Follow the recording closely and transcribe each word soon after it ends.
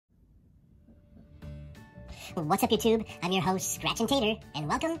What's up, YouTube? I'm your host, Scratch and Tater, and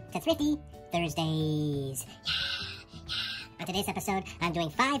welcome to Thrifty Thursdays. On today's episode, I'm doing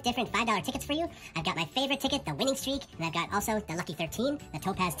 5 different $5 tickets for you. I've got my favorite ticket, the Winning Streak, and I've got also the Lucky 13, the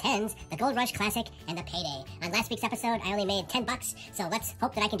Topaz 10s, the Gold Rush Classic, and the Payday. On last week's episode, I only made 10 bucks, so let's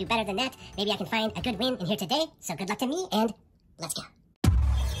hope that I can do better than that. Maybe I can find a good win in here today, so good luck to me, and let's go.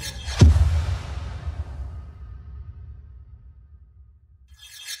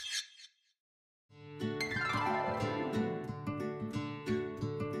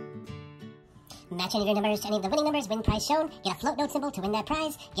 Match any of your numbers to any of the winning numbers, win prize shown, get a float note symbol to win that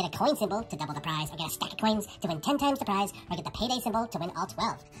prize, get a coin symbol to double the prize, or get a stack of coins to win 10 times the prize, or get the payday symbol to win all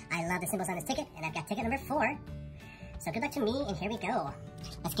 12. I love the symbols on this ticket, and I've got ticket number 4. So good luck to me, and here we go.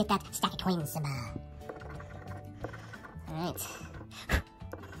 Let's get that stack of coins symbol. Alright.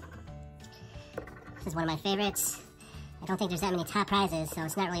 This is one of my favorites. I don't think there's that many top prizes, so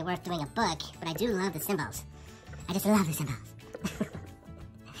it's not really worth doing a book, but I do love the symbols. I just love the symbols.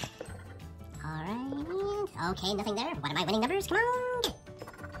 Okay, nothing there. What are my winning numbers? Come on, get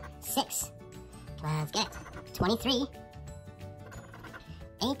it. 6. Come on, let's get it. 23.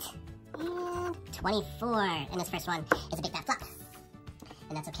 8. And 24. And this first one is a big fat flop.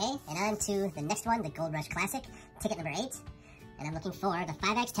 And that's okay. And on to the next one, the Gold Rush Classic, ticket number 8. And I'm looking for the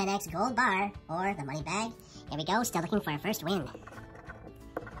 5x, 10x gold bar or the money bag. Here we go, still looking for our first win.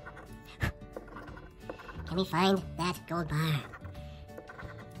 Can we find that gold bar?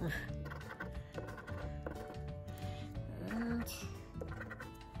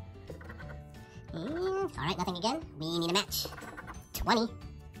 Oof. Alright, nothing again. We need a match. 20.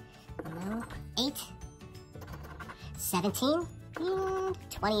 Nope. 8. 17. And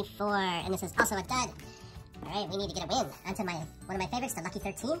 24. And this is also a dud. Alright, we need to get a win. Onto one of my favorites, the Lucky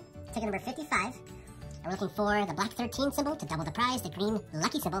 13. Ticket number 55. And we're looking for the black 13 symbol to double the prize, the green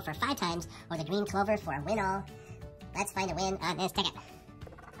lucky symbol for 5 times, or the green clover for a win all. Let's find a win on this ticket.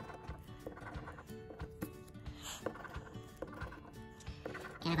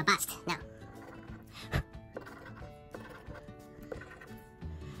 Can I have a bust? No.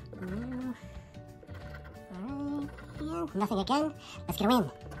 Alright, nothing again. Let's get a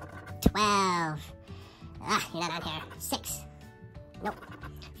win. 12. Ah, you're not on here. 6. Nope.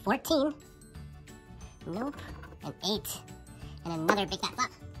 14. Nope. And 8. And another big fat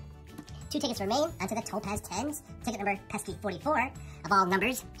flop. 2 tickets remain. Onto the Topaz 10s. Ticket number pesky 44 of all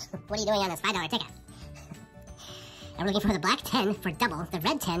numbers. What are you doing on this $5 ticket? And we're looking for the black 10 for double, the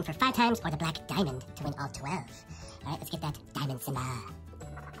red 10 for 5 times, or the black diamond to win all 12. Alright, let's get that diamond symbol.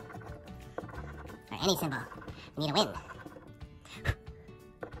 Or any symbol. We need a win.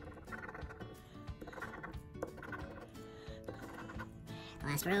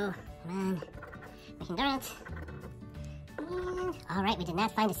 Last row. Come on. We can do it. And, alright, we did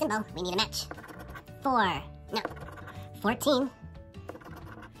not find a symbol. We need a match. 4. No. 14.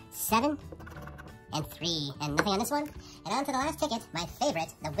 7. And 3, and nothing on this one. And on to the last ticket, my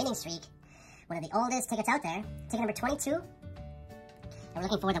favorite, the Winning Streak. One of the oldest tickets out there. Ticket number 22. And we're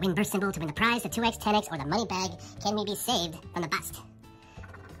looking for the win burst symbol to win the prize, the 2x, 10x, or the money bag. Can we be saved from the bust?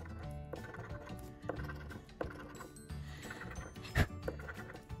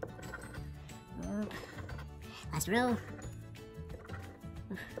 Last row.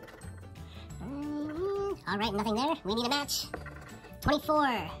 Alright, nothing there. We need a match.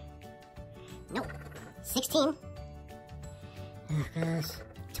 24. Nope. 16. Oh, gosh.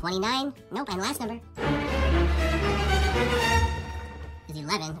 29. Nope, and last number is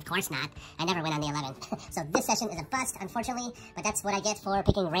 11. Of course not. I never win on the 11. So this session is a bust, unfortunately, but that's what I get for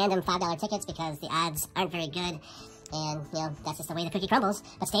picking random $5 tickets because the odds aren't very good. And, you know, that's just the way the cookie crumbles.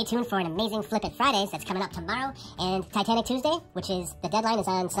 But stay tuned for an amazing Flip It Fridays that's coming up tomorrow. And Titanic Tuesday, which is, the deadline is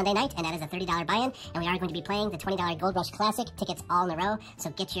on Sunday night, and that is a $30 buy-in. And we are going to be playing the $20 Gold Rush Classic, tickets all in a row.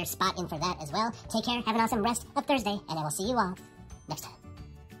 So get your spot in for that as well. Take care, have an awesome rest of Thursday, and I will see you all next time.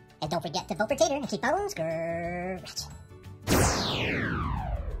 And don't forget to vote for Tater and keep following Scratch.